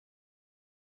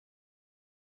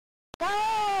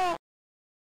Hello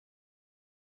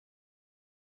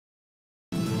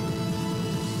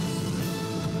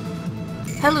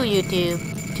YouTube!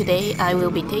 Today I will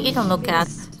be taking a look at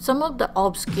some of the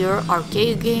obscure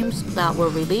arcade games that were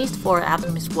released for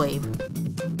Atomiswave.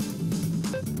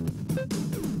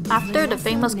 After the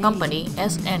famous company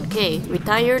SNK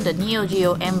retired the Neo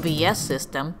Geo MVS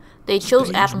system, they chose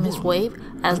Atomiswave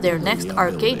as their next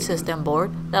arcade system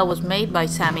board that was made by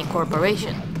Sammy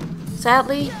Corporation.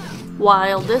 Sadly,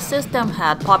 while this system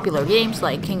had popular games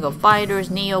like King of Fighters,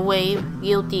 NeoWave,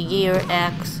 Guilty Gear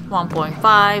X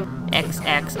 1.5,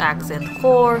 XXX and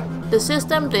Core, the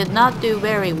system did not do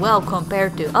very well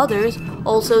compared to others,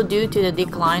 also due to the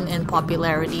decline in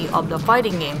popularity of the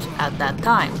fighting games at that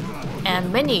time,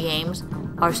 and many games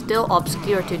are still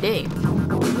obscure today.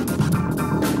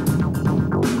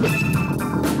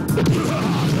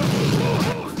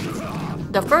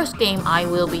 The first game I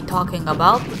will be talking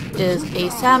about is a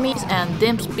Sammy's and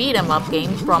Dimp's beat 'em up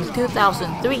game from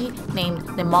 2003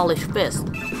 named Demolish Fist.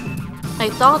 I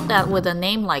thought that with a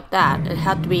name like that, it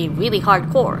had to be really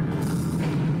hardcore.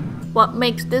 What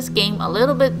makes this game a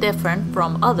little bit different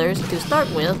from others to start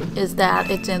with is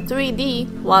that it's in 3D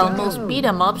while most beat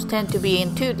 'em ups tend to be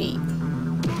in 2D.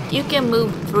 You can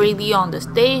move freely on the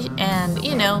stage and,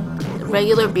 you know,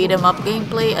 regular beat 'em up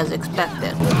gameplay as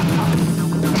expected.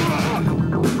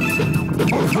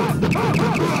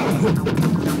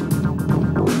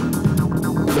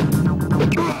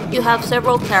 You have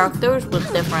several characters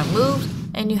with different moves,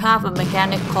 and you have a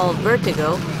mechanic called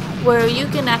Vertigo, where you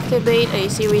can activate a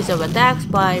series of attacks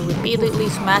by repeatedly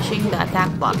smashing the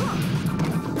attack button.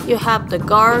 You have the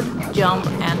guard, jump,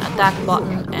 and attack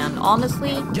button, and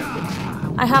honestly,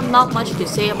 I have not much to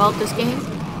say about this game.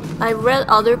 I read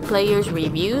other players'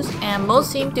 reviews, and most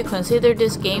seem to consider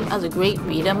this game as a great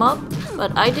beat 'em up,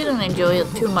 but I didn't enjoy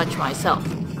it too much myself.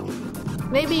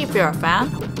 Maybe if you're a fan,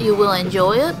 you will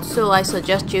enjoy it, so I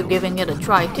suggest you giving it a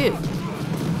try too.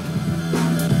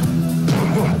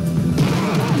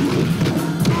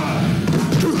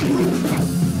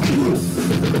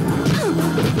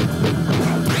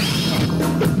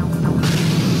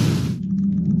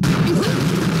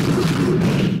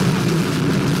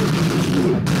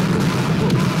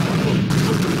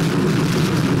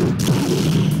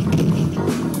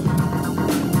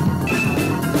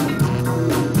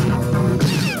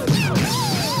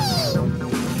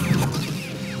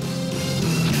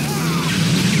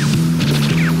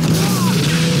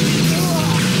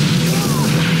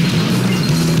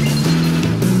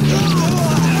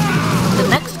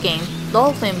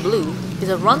 Dolphin Blue is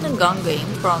a run-and-gun game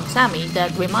from Sammy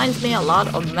that reminds me a lot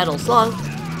of Metal Slug,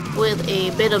 with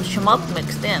a bit of shmup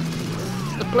mixed in.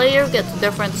 The player gets a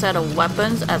different set of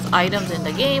weapons as items in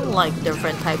the game, like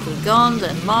different types of guns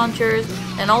and launchers,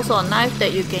 and also a knife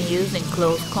that you can use in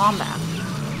close combat.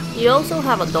 You also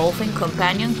have a dolphin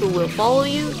companion who will follow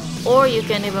you, or you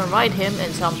can even ride him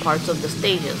in some parts of the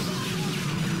stages.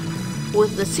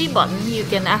 With the C button, you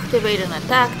can activate an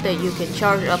attack that you can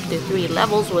charge up to 3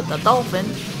 levels with the dolphin,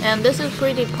 and this is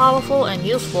pretty powerful and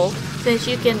useful since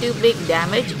you can do big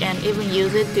damage and even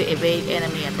use it to evade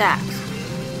enemy attacks.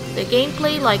 The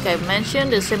gameplay, like I've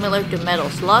mentioned, is similar to Metal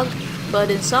Slug, but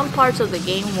in some parts of the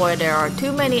game where there are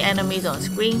too many enemies on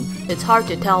screen, it's hard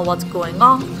to tell what's going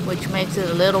on, which makes it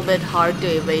a little bit hard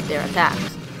to evade their attacks.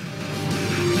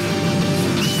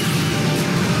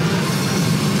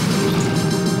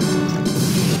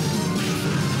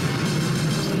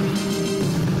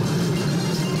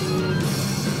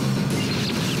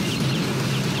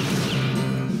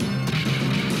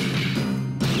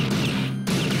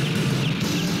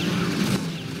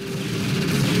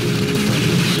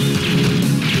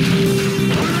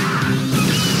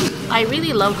 I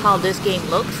really love how this game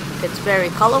looks. It's very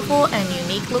colorful and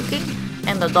unique looking,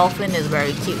 and the dolphin is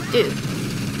very cute too.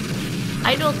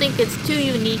 I don't think it's too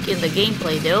unique in the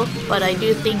gameplay though, but I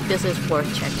do think this is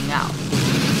worth checking out.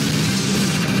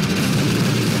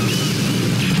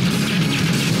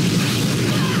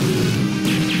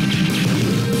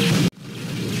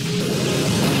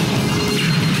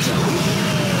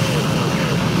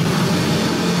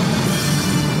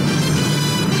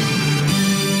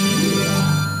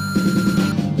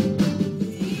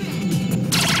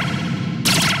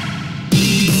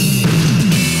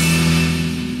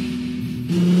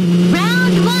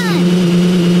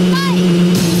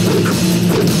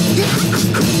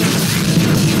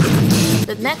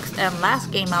 Next and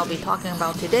last game I'll be talking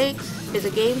about today is a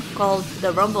game called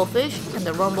The Rumblefish and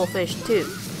The Rumblefish 2.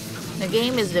 The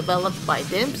game is developed by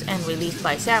Dimps and released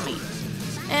by Sammy.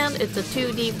 and it's a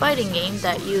 2D fighting game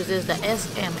that uses the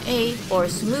SMA or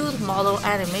smooth model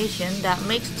animation that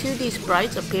makes 2D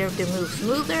sprites appear to move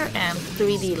smoother and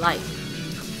 3D like.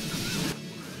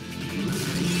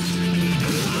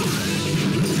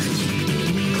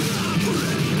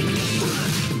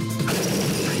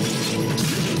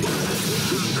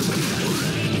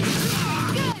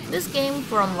 This game,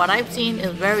 from what I've seen,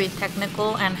 is very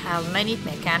technical and have many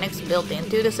mechanics built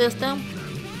into the system.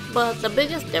 But the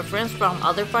biggest difference from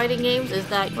other fighting games is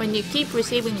that when you keep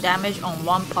receiving damage on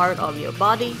one part of your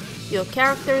body, your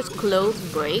character's clothes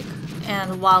break,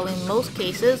 and while in most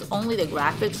cases only the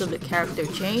graphics of the character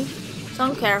change,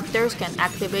 some characters can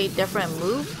activate different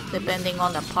moves depending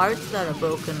on the parts that are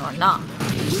broken or not.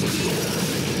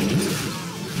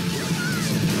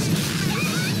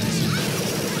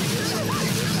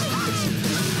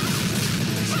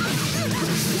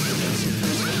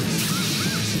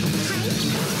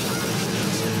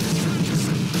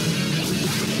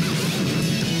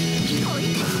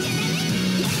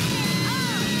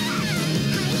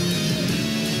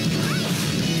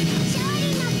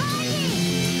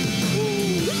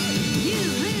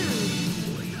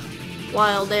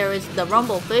 While there is the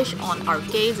Rumblefish on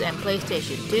arcades and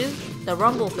PlayStation 2, the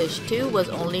Rumblefish 2 was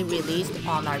only released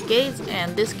on arcades,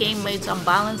 and this game made some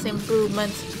balance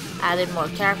improvements, added more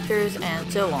characters,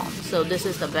 and so on, so this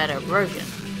is the better version.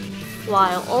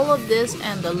 While all of this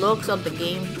and the looks of the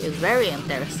game is very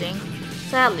interesting,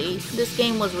 sadly, this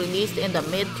game was released in the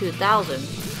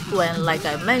mid-2000s, when, like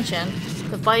I mentioned,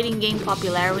 the fighting game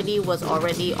popularity was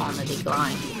already on a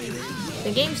decline.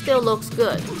 The game still looks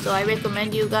good, so I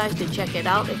recommend you guys to check it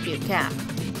out if you can,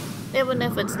 even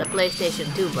if it's the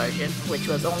PlayStation 2 version, which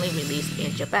was only released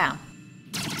in Japan.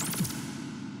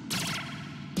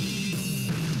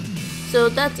 So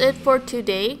that's it for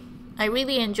today. I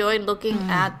really enjoyed looking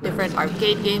at different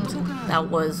arcade games that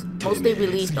was mostly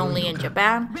released only in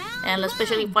Japan, and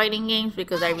especially fighting games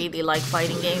because I really like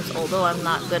fighting games, although I'm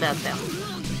not good at them.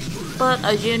 But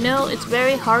as you know, it's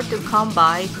very hard to come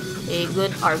by a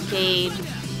good arcade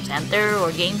center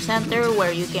or game center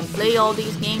where you can play all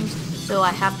these games, so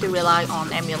I have to rely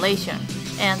on emulation.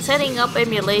 And setting up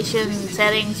emulation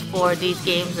settings for these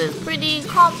games is pretty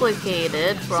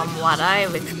complicated from what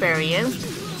I've experienced,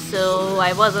 so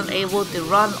I wasn't able to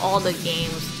run all the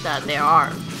games that there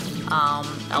are.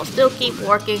 I'll still keep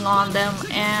working on them,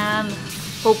 and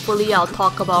hopefully I'll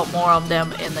talk about more of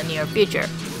them in the near future.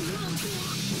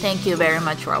 Thank you very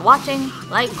much for watching.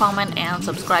 Like, comment, and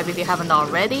subscribe if you haven't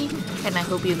already. And I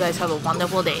hope you guys have a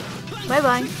wonderful day. Bye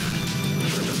bye.